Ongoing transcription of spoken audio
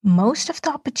Most of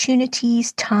the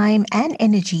opportunities, time, and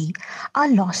energy are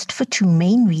lost for two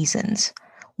main reasons.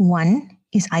 One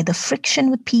is either friction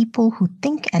with people who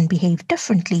think and behave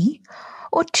differently,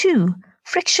 or two,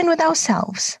 friction with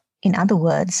ourselves. In other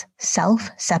words,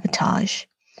 self-sabotage.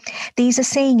 There is a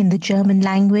saying in the German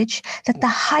language that the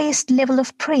highest level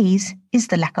of praise is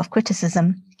the lack of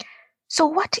criticism. So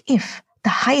what if the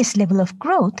highest level of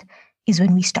growth is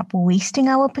when we stop wasting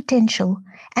our potential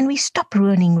and we stop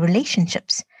ruining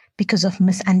relationships because of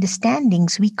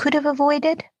misunderstandings we could have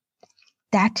avoided?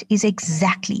 That is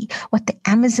exactly what the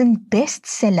Amazon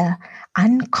bestseller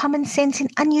Uncommon Sense in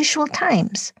Unusual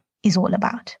Times is all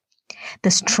about.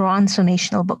 This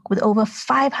transformational book with over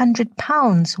 500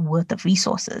 pounds worth of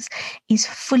resources is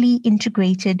fully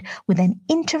integrated with an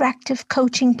interactive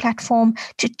coaching platform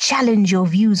to challenge your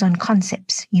views on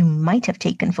concepts you might have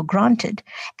taken for granted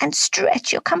and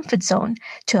stretch your comfort zone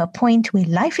to a point where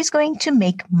life is going to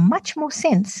make much more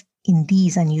sense in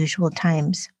these unusual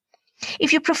times.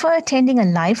 If you prefer attending a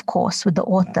live course with the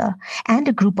author and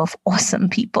a group of awesome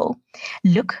people,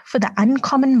 look for the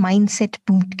Uncommon Mindset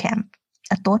Bootcamp,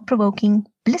 a thought-provoking,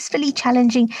 blissfully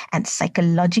challenging, and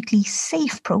psychologically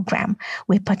safe program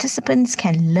where participants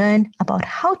can learn about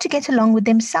how to get along with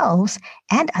themselves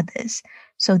and others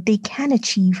so they can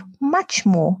achieve much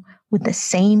more with the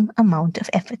same amount of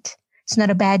effort. It's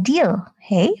not a bad deal,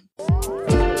 hey?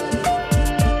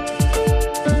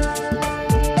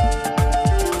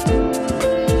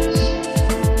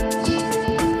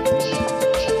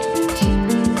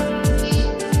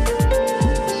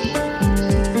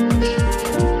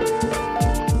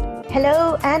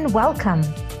 Hello and welcome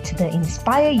to the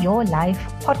Inspire Your Life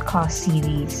podcast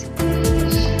series.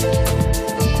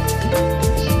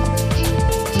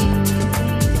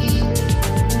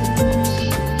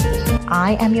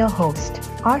 I am your host,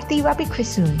 Aarti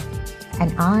Rabikrisoon,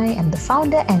 and I am the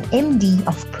founder and MD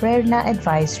of Prerna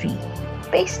Advisory,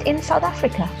 based in South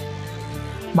Africa.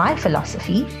 My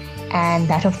philosophy, and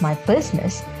that of my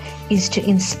business, is to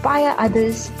inspire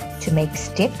others to make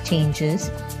step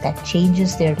changes that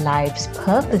changes their lives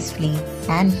purposefully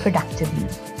and productively.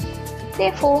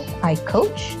 Therefore, I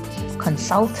coach,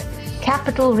 consult,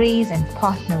 capital raise, and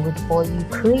partner with all you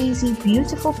crazy,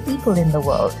 beautiful people in the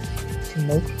world to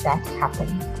make that happen.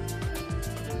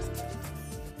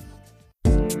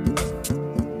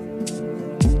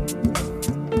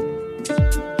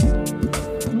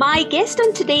 My guest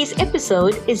on today's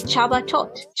episode is Csaba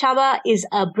Tóth. Csaba is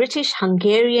a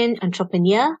British-Hungarian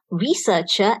entrepreneur,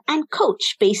 researcher, and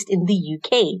coach based in the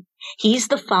UK. He's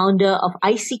the founder of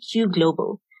ICQ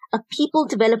Global, a people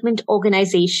development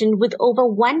organization with over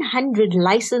 100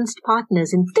 licensed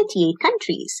partners in 38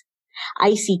 countries.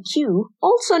 ICQ,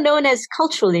 also known as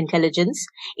cultural intelligence,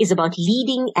 is about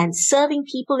leading and serving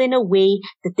people in a way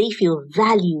that they feel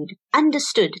valued,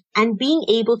 understood, and being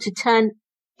able to turn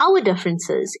our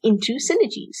differences into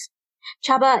synergies.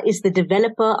 Csaba is the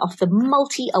developer of the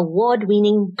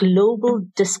multi-award-winning Global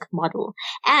Disc model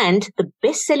and the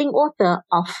best-selling author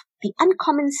of The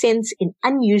Uncommon Sense in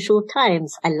Unusual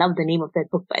Times. I love the name of that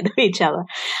book, by the way, Csaba.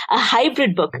 A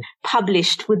hybrid book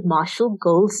published with Marshall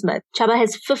Goldsmith. Csaba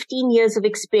has 15 years of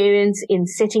experience in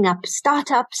setting up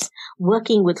startups,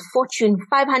 working with Fortune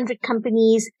 500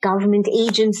 companies, government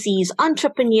agencies,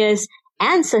 entrepreneurs,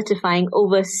 and certifying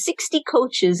over 60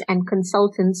 coaches and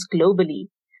consultants globally.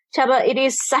 Csaba, it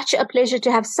is such a pleasure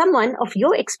to have someone of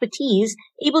your expertise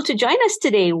able to join us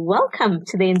today. Welcome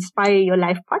to the Inspire Your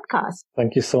Life podcast.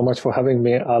 Thank you so much for having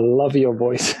me. I love your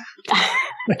voice.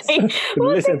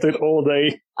 Listen to it all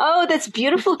day. Oh, that's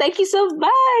beautiful. Thank you so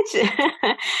much.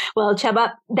 Well,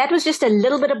 Csaba, that was just a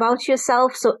little bit about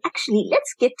yourself. So actually,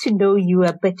 let's get to know you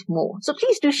a bit more. So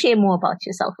please do share more about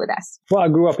yourself with us. Well, I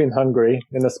grew up in Hungary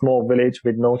in a small village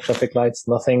with no traffic lights,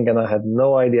 nothing, and I had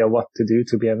no idea what to do,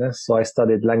 to be honest. So I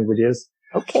studied languages.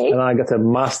 Okay. And I got a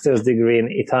master's degree in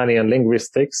Italian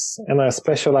linguistics, and I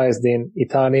specialized in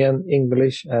Italian,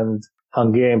 English, and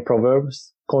Hungarian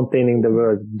proverbs containing the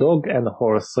word dog and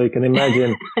horse. So you can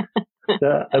imagine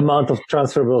the amount of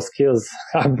transferable skills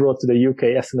I brought to the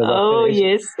UK as soon as I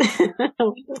finished. Oh,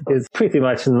 yes. It's pretty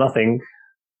much nothing.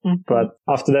 Mm-hmm. But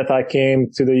after that, I came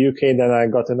to the UK, then I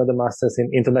got another master's in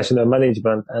international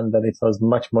management, and then it was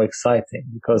much more exciting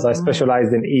because I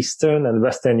specialized in Eastern and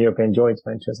Western European joint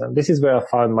ventures. And this is where I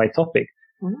found my topic.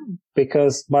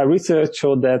 Because my research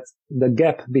showed that the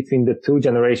gap between the two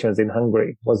generations in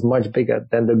Hungary was much bigger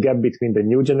than the gap between the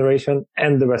new generation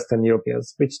and the Western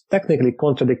Europeans, which technically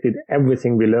contradicted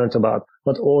everything we learned about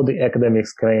what all the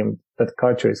academics claimed, that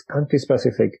culture is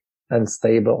country-specific and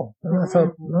stable. And I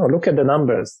thought, no, look at the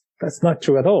numbers. That's not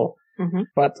true at all.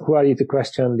 But who are you to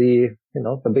question the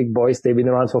big boys? They've been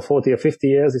around for 40 or 50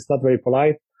 years. It's not very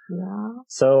polite. Yeah.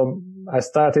 So I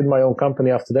started my own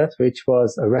company after that, which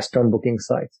was a restaurant booking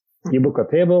site. You book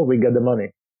a table, we get the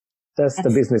money. That's the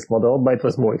business model, but it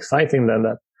was more exciting than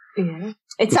that. Yeah.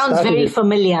 It sounds very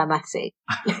familiar, I must say.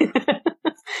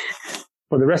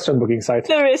 For the restaurant booking site.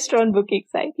 The restaurant booking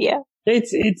site, yeah.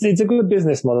 It's a good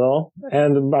business model,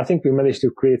 and I think we managed to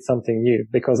create something new,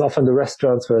 because often the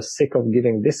restaurants were sick of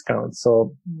giving discounts,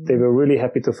 so they were really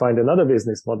happy to find another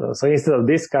business model. So instead of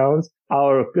discounts,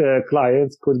 our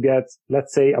clients could get,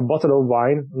 let's say, a bottle of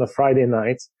wine on a Friday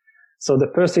night. So the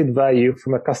perceived value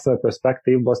from a customer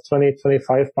perspective was 20,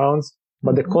 25 pounds,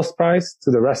 but the cost price to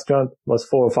the restaurant was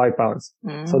 4 or 5 pounds.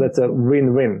 So that's a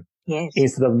win-win. Yes.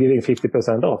 Instead of giving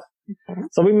 50% off. Okay.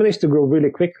 So we managed to grow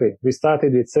really quickly. We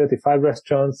started with 35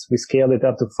 restaurants. We scaled it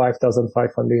up to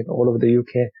 5,500 all over the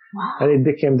UK. Wow. And it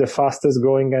became the fastest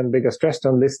growing and biggest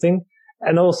restaurant listing.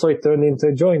 And also it turned into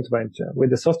a joint venture with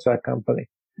the software company.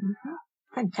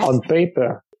 Fantastic. On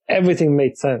paper, everything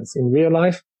made sense. In real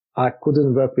life, I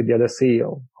couldn't work with the other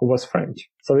CEO, who was French.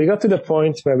 So we got to the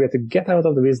point where we had to get out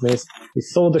of the business. We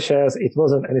sold the shares. It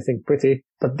wasn't anything pretty.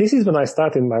 But this is when I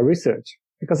started my research,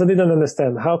 because I didn't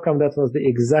understand how come that was the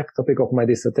exact topic of my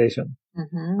dissertation.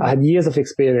 I had years of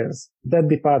experience. That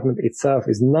department itself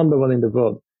is number one in the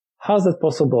world. How's it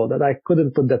possible that I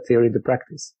couldn't put that theory into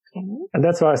practice? Okay. And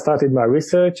that's why I started my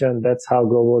research, and that's how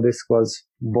Global Disc was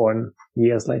born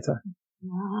years later.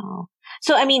 Wow.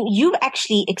 So, I mean, you've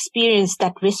actually experienced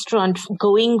that restaurant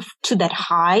going to that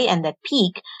high and that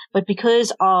peak, but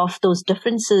because of those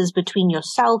differences between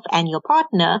yourself and your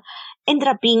partner, ended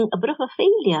up being a bit of a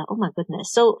failure. Oh my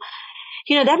goodness. So,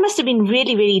 that must have been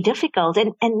really, really difficult.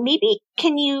 And maybe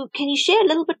can you share a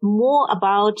little bit more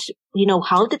about,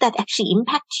 how did that actually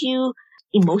impact you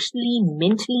emotionally,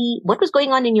 mentally? What was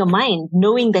going on in your mind,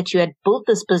 knowing that you had built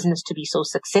this business to be so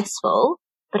successful,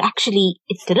 but actually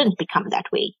it didn't become that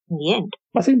way in the end?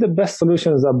 I think the best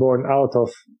solutions are born out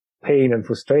of pain and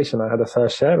frustration. I had a fair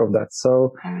share of that.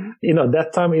 So,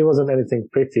 that time it wasn't anything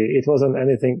pretty. It wasn't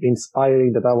anything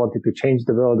inspiring that I wanted to change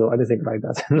the world or anything like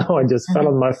that. No, I just fell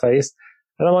on my face,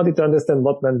 and I wanted to understand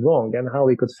what went wrong and how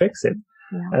we could fix it.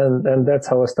 Yeah. And that's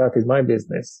how I started my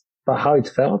business. But how it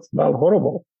felt? Well,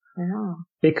 horrible. Yeah.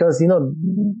 Because,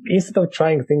 instead of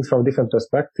trying things from a different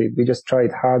perspective, we just try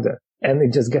it harder, and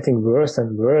it's just getting worse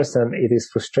and worse, and it is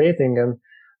frustrating. And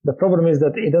the problem is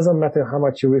that it doesn't matter how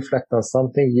much you reflect on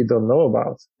something you don't know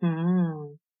about.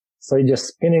 So you're just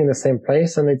spinning in the same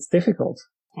place, and it's difficult.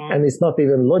 And it's not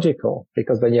even logical,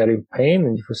 because when you're in pain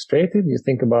and you're frustrated, you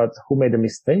think about who made a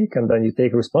mistake, and then you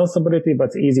take responsibility, but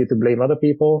it's easy to blame other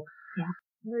people. Yeah.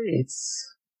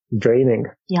 It's draining.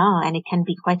 Yeah, and it can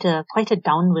be quite a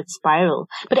downward spiral.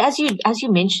 But as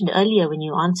you mentioned earlier when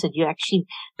you answered, you actually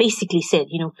basically said,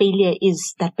 failure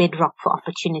is that bedrock for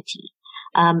opportunity.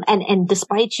 And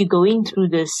despite you going through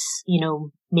this,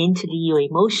 mentally or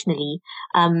emotionally,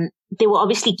 there were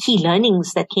obviously key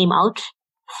learnings that came out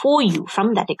for you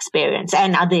from that experience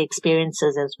and other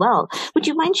experiences as well. Would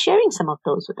you mind sharing some of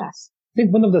those with us? I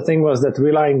think one of the things was that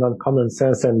relying on common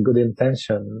sense and good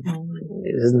intention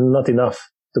is not enough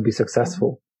to be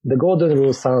successful. The golden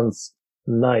rule sounds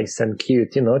nice and cute,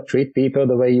 treat people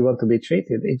the way you want to be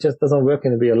treated. It just doesn't work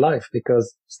in real life,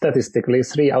 because statistically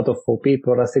 3 out of 4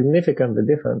 people are significantly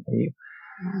different from you.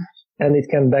 And it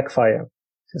can backfire.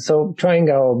 So trying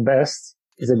our best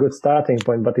is a good starting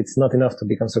point, but it's not enough to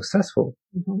become successful.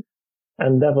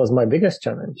 And that was my biggest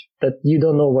challenge, that you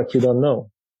don't know what you don't know.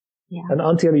 Yeah. And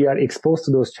until you are exposed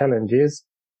to those challenges,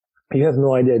 you have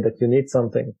no idea that you need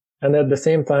something. And at the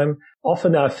same time,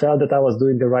 often I felt that I was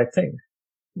doing the right thing.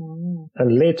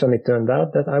 And later on it turned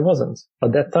out that I wasn't.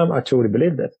 At that time, I truly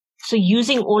believed it. So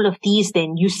using all of these,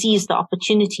 then you seized the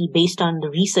opportunity based on the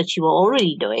research you were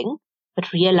already doing,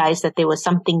 but realized that there was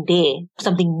something there,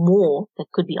 something more that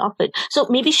could be offered. So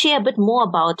maybe share a bit more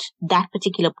about that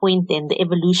particular point then, the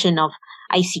evolution of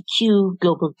ICQ,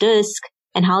 Global Disc,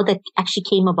 and how that actually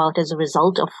came about as a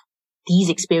result of these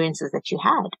experiences that you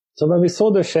had. So when we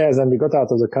sold the shares and we got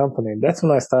out of the company, that's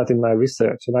when I started my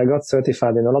research, and I got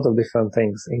certified in a lot of different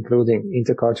things, including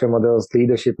intercultural models,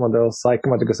 leadership models,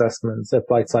 psychometric assessments,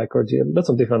 applied psychology, lots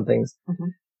of different things.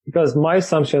 Because my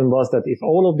assumption was that if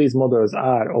all of these models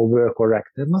are or were correct,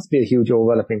 there must be a huge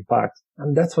overlapping part.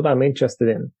 And that's what I'm interested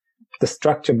in. The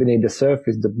structure beneath the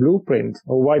surface, the blueprint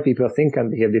of why people think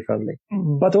and behave differently.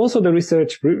 But also the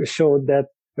research showed that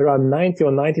around 90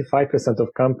 or 95%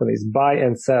 of companies buy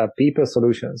and sell people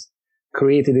solutions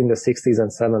created in the 60s and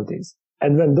 70s.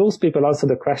 And when those people answered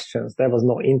the questions, there was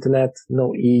no internet,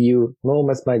 no EU, no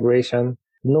mass migration,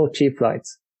 no cheap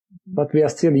flights. But we are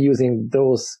still using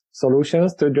those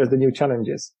solutions to address the new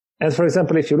challenges. And for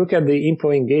example, if you look at the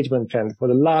employee engagement trend for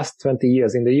the last 20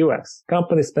 years in the US,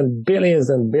 companies spend billions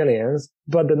and billions,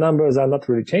 but the numbers are not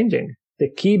really changing. They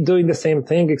keep doing the same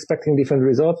thing, expecting different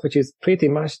results, which is pretty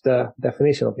much the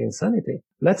definition of insanity.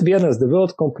 Let's be honest, the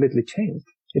world completely changed.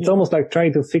 It's almost like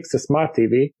trying to fix a smart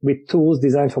TV with tools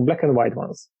designed for black and white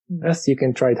ones. Yes, you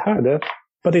can try it harder,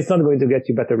 but it's not going to get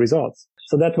you better results.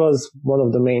 So that was one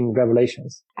of the main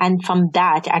revelations. And from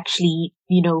that, actually,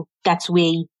 that's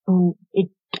where it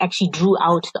actually drew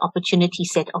out the opportunity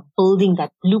set of building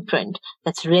that blueprint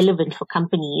that's relevant for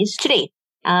companies today.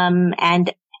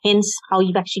 And hence how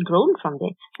you've actually grown from there.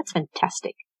 That's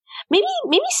fantastic. Maybe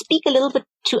speak a little bit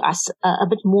to us a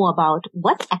bit more about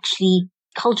what actually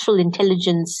cultural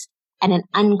intelligence and an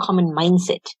uncommon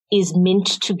mindset is meant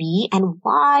to be and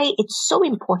why it's so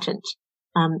important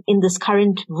in this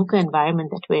current VUCA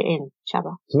environment that we're in,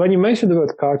 Csaba. So when you mention the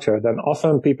word culture, then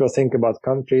often people think about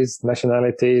countries,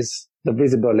 nationalities, the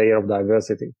visible layer of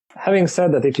diversity. Having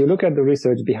said that, if you look at the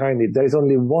research behind it, there is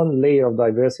only one layer of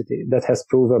diversity that has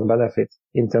proven benefit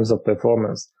in terms of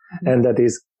performance, and that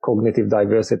is cognitive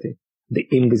diversity, the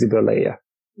invisible layer.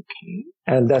 Okay.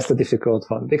 And that's the difficult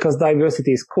one, because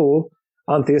diversity is cool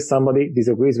until somebody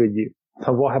disagrees with you.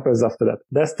 And what happens after that?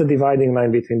 That's the dividing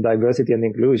line between diversity and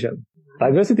inclusion.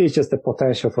 Diversity is just the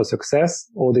potential for success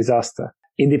or disaster.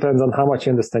 It depends on how much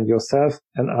you understand yourself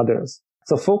and others.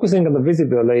 So focusing on the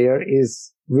visible layer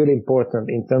is really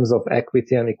important in terms of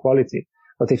equity and equality.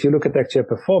 But if you look at actual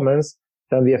performance,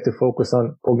 then we have to focus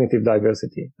on cognitive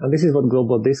diversity. And this is what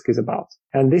Global DISC is about.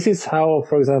 And this is how,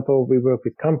 for example, we work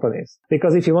with companies.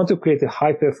 Because if you want to create a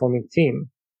high-performing team,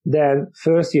 then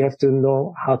first you have to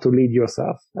know how to lead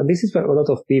yourself. And this is where a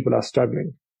lot of people are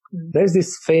struggling. There's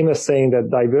this famous saying that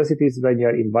diversity is when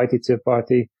you're invited to a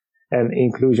party and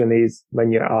inclusion is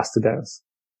when you're asked to dance.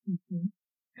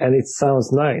 And it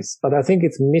sounds nice, but I think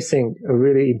it's missing a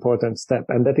really important step,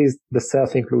 and that is the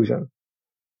self-inclusion.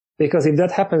 Because if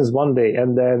that happens one day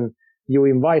and then you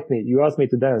invite me, you ask me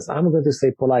to dance, I'm going to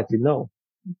say politely no.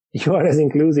 You are as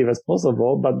inclusive as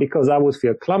possible, but because I would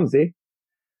feel clumsy,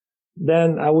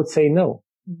 then I would say no.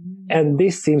 And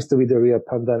this seems to be the real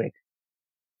pandemic.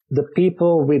 The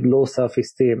people with low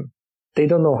self-esteem, they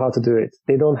don't know how to do it.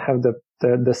 They don't have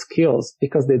the skills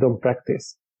because they don't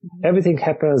practice. Everything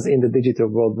happens in the digital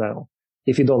world now.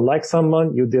 If you don't like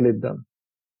someone, you delete them.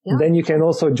 Yeah. Then you can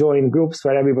also join groups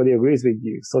where everybody agrees with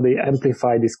you. So they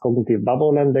amplify this cognitive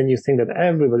bubble, and then you think that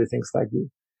everybody thinks like you.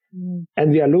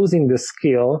 And we are losing the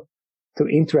skill to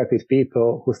interact with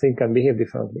people who think and behave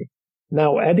differently.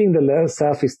 Now, adding the low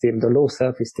self-esteem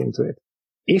to it.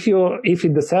 If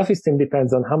the self-esteem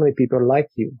depends on how many people like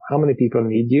you, how many people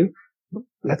need you,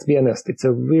 let's be honest, it's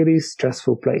a really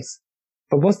stressful place.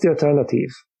 But what's the alternative?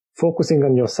 Focusing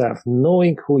on yourself,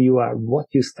 knowing who you are, what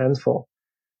you stand for.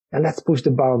 And let's push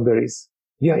the boundaries.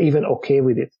 You are even okay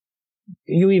with it.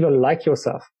 You even like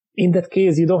yourself. In that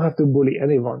case, you don't have to bully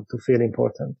anyone to feel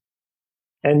important.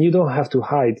 And you don't have to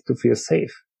hide to feel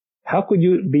safe. How could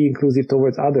you be inclusive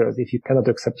towards others if you cannot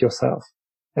accept yourself?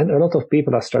 And a lot of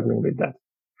people are struggling with that.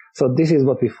 So this is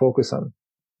what we focus on.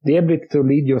 The ability to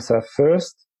lead yourself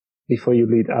first before you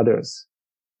lead others.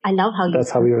 I love how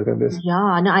That's how we work on this.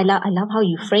 Yeah, no, I love how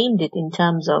you framed it in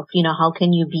terms of, how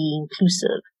can you be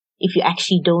inclusive if you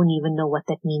actually don't even know what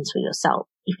that means for yourself,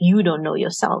 if you don't know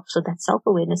yourself. So that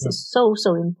self-awareness is so,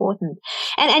 so important.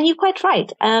 And you're quite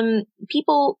right.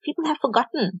 People have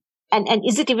forgotten. And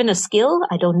is it even a skill?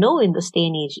 I don't know in this day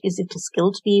and age. Is it a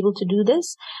skill to be able to do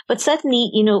this? But certainly,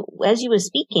 as you were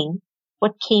speaking,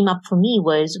 what came up for me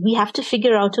was we have to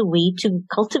figure out a way to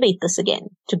cultivate this again,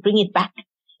 to bring it back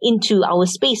into our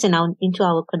space and into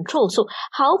our control. So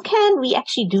how can we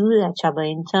actually do that, Csaba,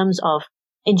 in terms of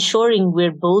ensuring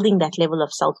we're building that level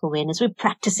of self-awareness? We're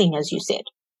practicing, as you said.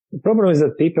 The problem is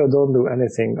that people don't do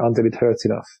anything until it hurts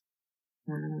enough.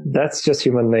 That's just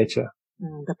human nature.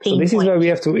 The pain so this point. Is where we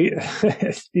have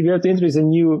to introduce a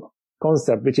new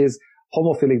concept, which is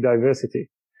homophilic diversity.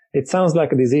 It sounds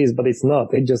like a disease, but it's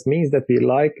not. It just means that we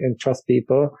like and trust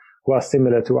people who are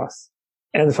similar to us.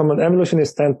 And from an evolutionary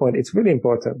standpoint, it's really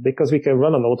important because we can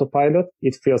run on autopilot.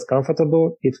 It feels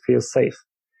comfortable. It feels safe.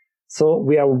 So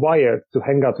we are wired to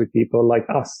hang out with people like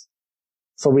us.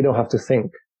 So we don't have to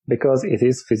think because it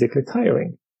is physically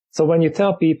tiring. So when you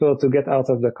tell people to get out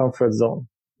of the comfort zone,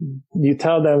 you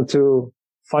tell them to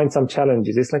find some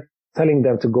challenges. It's like telling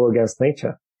them to go against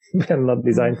nature. We are not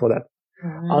designed for that.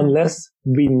 Unless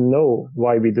we know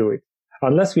why we do it.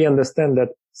 Unless we understand that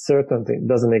certainty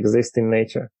doesn't exist in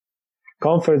nature.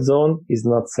 Comfort zone is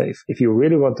not safe. If you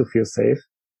really want to feel safe,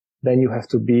 then you have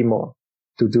to be more,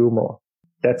 to do more.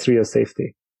 That's real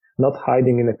safety. Not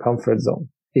hiding in a comfort zone.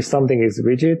 If something is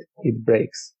rigid, it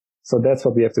breaks. So that's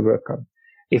what we have to work on.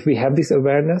 If we have this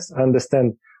awareness,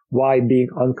 understand why being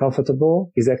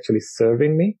uncomfortable is actually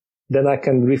serving me, then I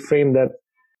can reframe that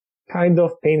kind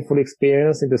of painful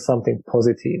experience into something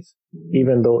positive,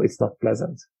 even though it's not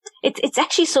pleasant. It's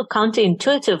actually so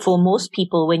counterintuitive for most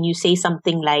people when you say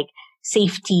something like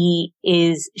safety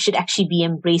should actually be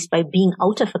embraced by being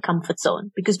out of a comfort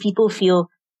zone, because people feel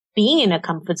being in a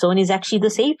comfort zone is actually the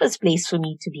safest place for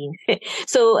me to be in.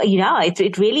 So, yeah,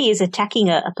 it really is attacking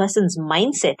a person's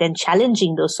mindset and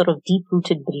challenging those sort of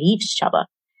deep-rooted beliefs, Csaba,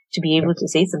 to be able to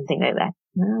say something like that.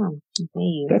 Oh,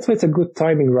 that's why it's a good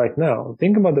timing right now.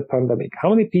 Think about the pandemic. How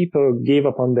many people gave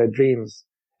up on their dreams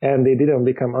and they didn't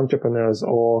become entrepreneurs,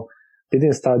 or they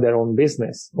didn't start their own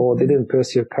business, or they didn't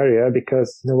pursue a career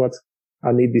because, you know what,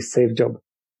 I need this safe job.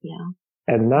 Yeah.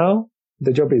 And now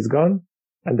the job is gone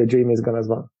and the dream is gone as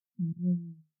well.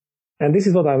 Mm-hmm. And this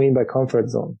is what I mean by comfort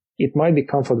zone. It might be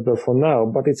comfortable for now,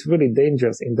 but it's really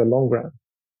dangerous in the long run.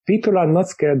 People are not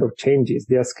scared of changes.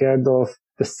 They are scared of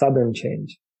the sudden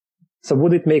change. So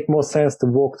would it make more sense to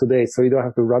walk today so you don't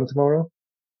have to run tomorrow?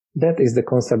 That is the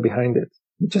concept behind it.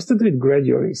 Just to do it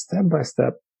gradually, step by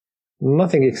step.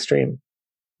 Nothing extreme,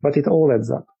 but it all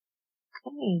adds up.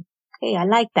 Okay, I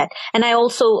like that. And I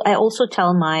also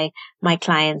tell my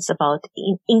clients about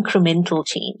incremental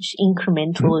change,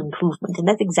 incremental improvement. And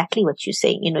that's exactly what you're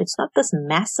saying. You know, it's not this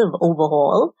massive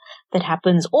overhaul that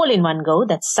happens all in one go,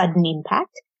 that sudden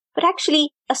impact, but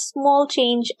actually a small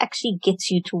change actually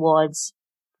gets you towards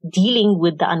dealing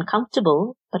with the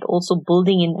uncomfortable, but also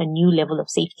building in a new level of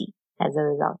safety as a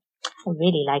result. I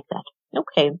really like that.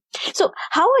 Okay. So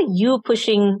how are you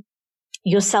pushing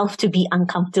yourself to be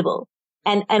uncomfortable?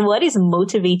 And what is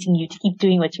motivating you to keep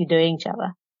doing what you're doing,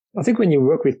 Csaba? I think when you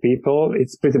work with people,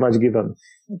 it's pretty much given.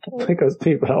 Okay. Because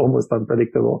people are almost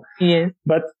unpredictable. Yeah.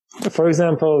 But for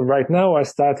example, right now I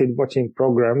started watching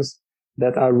programs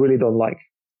that I really don't like.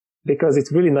 Because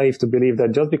it's really naive to believe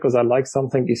that just because I like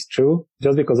something is true,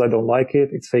 just because I don't like it,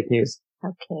 it's fake news.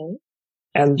 Okay.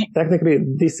 And technically,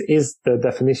 this is the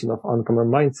definition of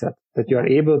uncommon mindset, that you are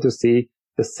able to see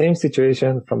the same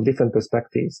situation from different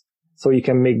perspectives, so you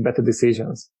can make better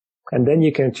decisions. And then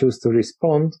you can choose to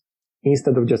respond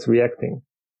instead of just reacting.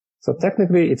 So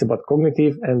technically, it's about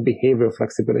cognitive and behavioral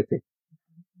flexibility.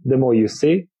 The more you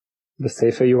see, the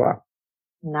safer you are.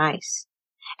 Nice.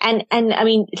 And I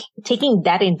mean, taking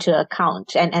that into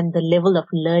account and the level of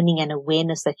learning and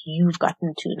awareness that you've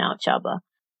gotten to now, Csaba,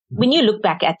 when you look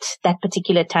back at that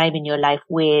particular time in your life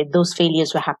where those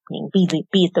failures were happening, be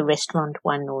it the restaurant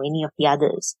one or any of the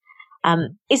others,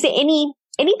 is there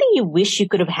anything you wish you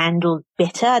could have handled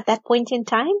better at that point in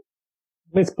time?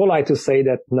 It's polite to say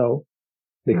that no,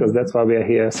 because that's why we are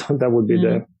here. So that would be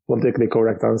the politically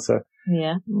correct answer.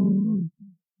 Yeah.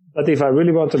 But if I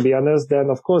really want to be honest, then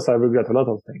of course I regret a lot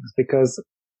of things, because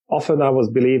often I was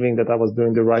believing that I was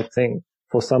doing the right thing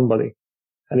for somebody.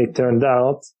 And it turned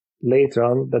out later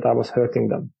on that I was hurting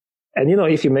them. And you know,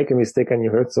 if you make a mistake and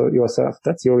you hurt yourself,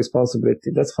 that's your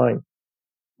responsibility. That's fine.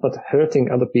 But hurting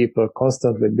other people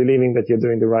constantly, believing that you're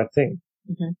doing the right thing,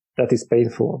 that is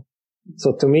painful.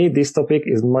 So to me, this topic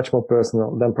is much more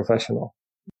personal than professional.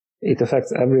 It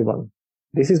affects everyone.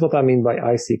 This is what I mean by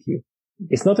ICQ.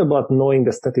 It's not about knowing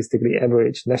the statistically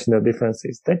average national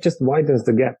differences. That just widens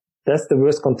the gap. That's the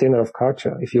worst container of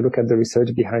culture if you look at the research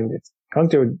behind it.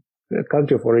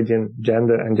 Country of origin,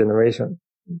 gender, and generation.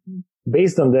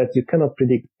 Based on that, you cannot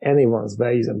predict anyone's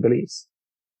values and beliefs.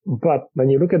 But when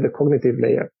you look at the cognitive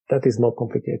layer, that is more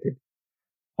complicated.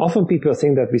 Often people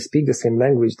think that we speak the same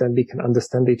language, then we can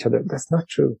understand each other. That's not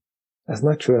true. That's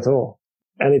not true at all.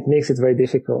 And it makes it very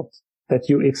difficult that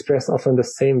you express often the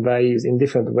same values in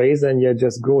different ways and you're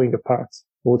just growing apart,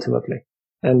 ultimately.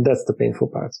 And that's the painful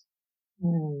part.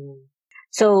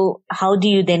 So how do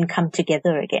you then come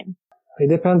together again? It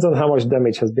depends on how much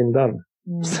damage has been done.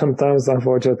 Sometimes,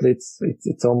 unfortunately,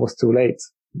 it's almost too late.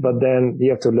 But then you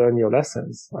have to learn your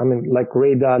lessons. I mean, like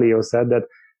Ray Dalio said that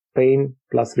pain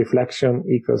plus reflection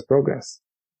equals progress.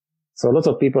 So lots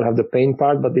of people have the pain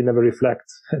part, but they never reflect.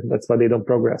 That's why they don't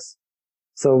progress.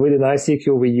 So within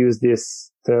ICQ, we use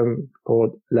this term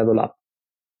called level up.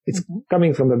 It's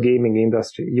coming from the gaming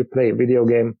industry. You play a video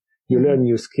game, you learn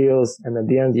new skills, and at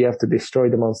the end, you have to destroy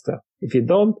the monster. If you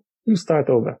don't, you start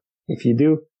over. If you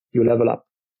do, you level up.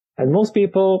 And most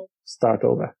people start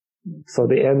over. So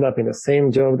they end up in the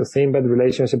same job, the same bad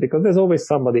relationship, because there's always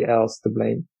somebody else to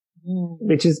blame,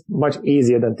 which is much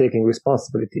easier than taking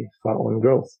responsibility for our own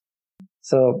growth.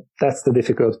 So that's the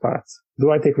difficult part.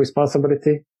 Do I take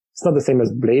responsibility? It's not the same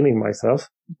as blaming myself.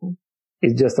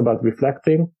 It's just about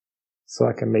reflecting so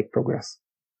I can make progress.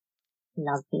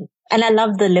 Lovely. And I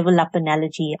love the level up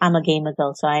analogy. I'm a gamer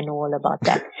girl, so I know all about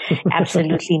that.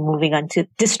 Absolutely moving on to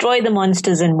destroy the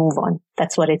monsters and move on.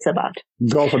 That's what it's about.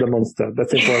 Go for the monster.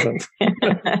 That's important.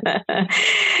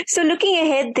 So looking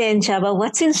ahead then, Csaba,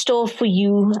 what's in store for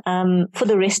you for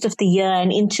the rest of the year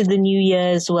and into the new year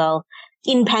as well?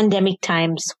 In pandemic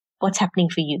times, what's happening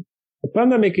for you? The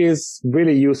pandemic is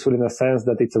really useful in a sense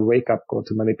that it's a wake-up call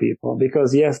to many people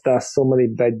because, yes, there are so many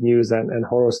bad news and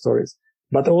horror stories,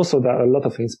 but also there are a lot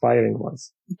of inspiring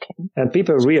ones. Okay. And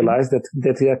people realize that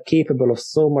they are capable of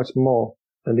so much more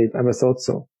than they've ever thought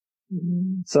so.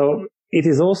 Mm-hmm. So it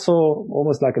is also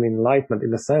almost like an enlightenment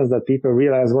in the sense that people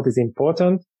realize what is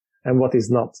important and what is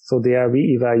not. So they are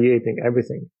re-evaluating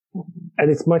everything. Mm-hmm.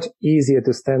 And it's much easier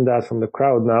to stand out from the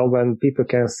crowd now when people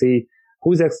can see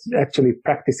who's actually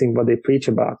practicing what they preach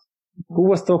about. Mm-hmm. Who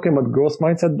was talking about growth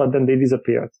mindset, but then they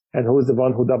disappeared. And who's the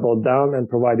one who doubled down and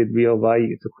provided real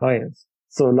value to clients.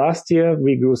 So last year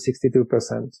we grew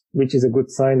 62%, which is a good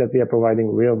sign that we are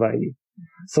providing real value.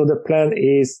 So the plan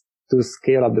is to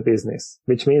scale up the business,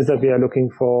 which means that we are looking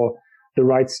for the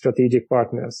right strategic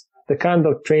partners, the kind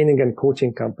of training and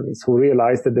coaching companies who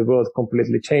realize that the world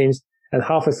completely changed and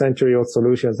half a century old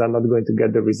solutions are not going to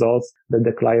get the results that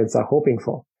the clients are hoping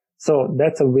for. So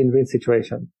that's a win-win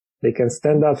situation. They can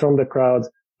stand out from the crowd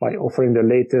by offering the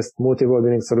latest multi-award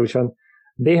winning solution.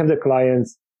 They have the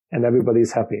clients and everybody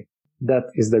is happy. That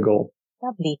is the goal.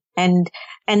 Lovely. And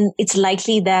it's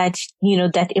likely that, you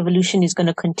know, that evolution is going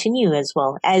to continue as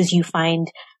well as you find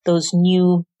those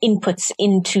new inputs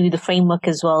into the framework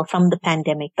as well from the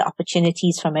pandemic, the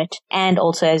opportunities from it. And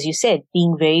also, as you said,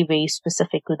 being very, very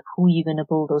specific with who you're going to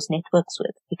build those networks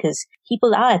with, because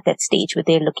people are at that stage where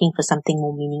they're looking for something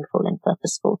more meaningful and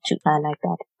purposeful too. I like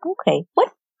that. Okay. What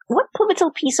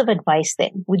pivotal piece of advice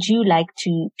then would you like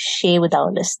to share with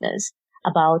our listeners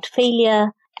about failure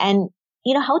and,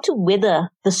 you know, how to weather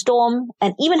the storm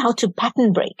and even how to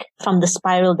pattern break from the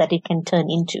spiral that it can turn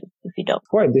into if you don't?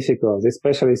 Quite difficult,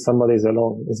 especially if somebody is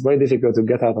alone. It's very difficult to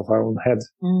get out of our own head.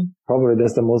 Probably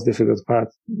that's the most difficult part.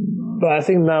 But I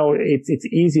think now it's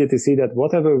easier to see that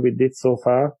whatever we did so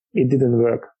far, it didn't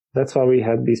work. That's why we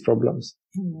had these problems.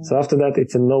 So after that,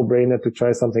 it's a no-brainer to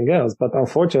try something else. But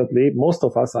unfortunately, most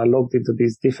of us are locked into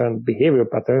these different behavior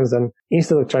patterns. And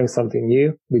instead of trying something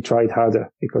new, we try it harder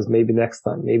because maybe next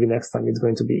time it's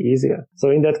going to be easier. So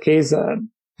in that case,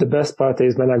 the best part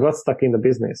is when I got stuck in the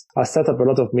business, I set up a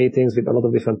lot of meetings with a lot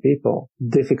of different people,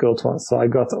 difficult ones. So I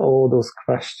got all those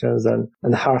questions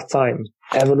and hard time.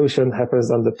 Evolution happens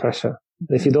under pressure.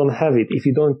 If you don't have it, if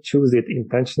you don't choose it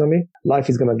intentionally, life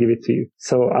is going to give it to you.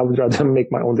 So I would rather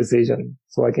make my own decision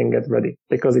so I can get ready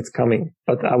because it's coming.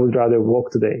 But I would rather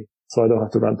walk today so I don't have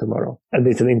to run tomorrow. And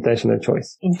it's an intentional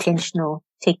choice. Intentional.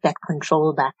 Take that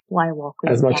control back. Why walk?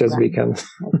 As much as we can. As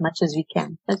much as we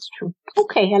can. That's true.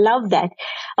 Okay. I love that.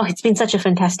 Oh, it's been such a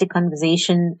fantastic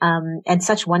conversation, and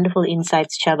such wonderful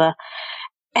insights, Csaba.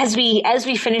 As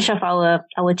we finish off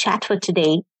our chat for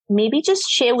today, maybe just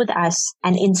share with us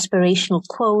an inspirational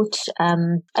quote,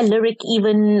 a lyric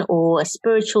even, or a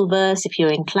spiritual verse if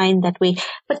you're inclined that way,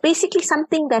 but basically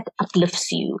something that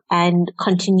uplifts you and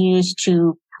continues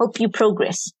to help you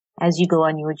progress as you go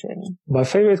on your journey. My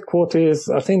favorite quote is,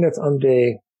 I think that's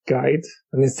André Gide,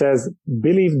 and it says,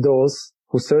 "Believe those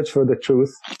who search for the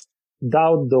truth,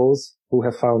 doubt those who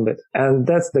have found it." And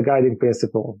that's the guiding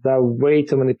principle. There are way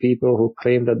too many people who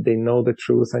claim that they know the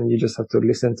truth and you just have to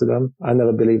listen to them. I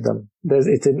never believe them.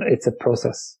 It's a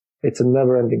process. It's a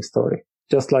never-ending story.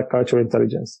 Just like cultural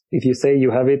intelligence. If you say you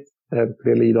have it, then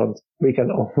clearly you don't. We can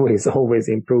always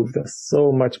improve. There's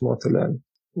so much more to learn.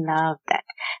 Love that.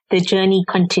 The journey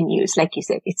continues. Like you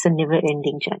said, it's a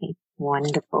never-ending journey.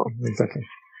 Wonderful. Exactly.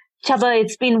 Csaba,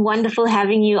 it's been wonderful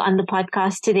having you on the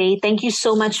podcast today. Thank you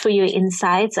so much for your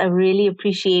insights. I really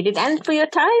appreciate it, and for your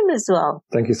time as well.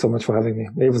 Thank you so much for having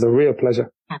me. It was a real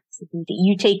pleasure. Absolutely.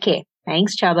 You take care.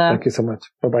 Thanks, Csaba. Thank you so much.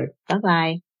 Bye-bye.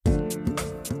 Bye-bye.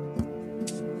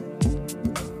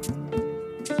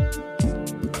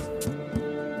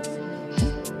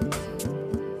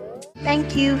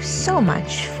 Thank you so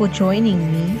much for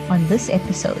joining me on this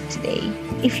episode today.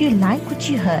 If you like what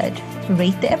you heard,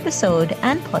 rate the episode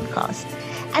and podcast,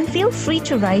 and feel free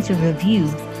to write a review.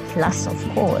 Plus, of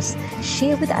course,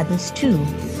 share with others too.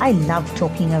 I love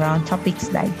talking around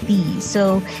topics like these,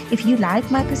 so if you like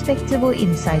my perspective or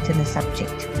insight on a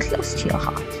subject close to your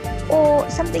heart, or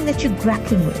something that you're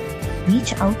grappling with,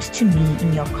 reach out to me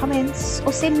in your comments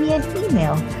or send me an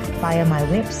email via my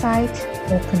website,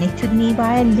 or connect with me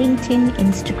via LinkedIn,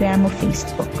 Instagram, or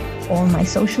Facebook. All my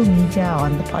social media are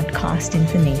on the podcast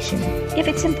information. If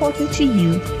it's important to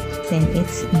you, then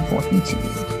it's important to me.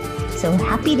 So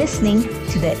happy listening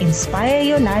to the Inspire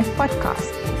Your Life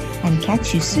podcast, and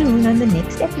catch you soon on the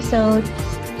next episode.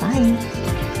 Bye.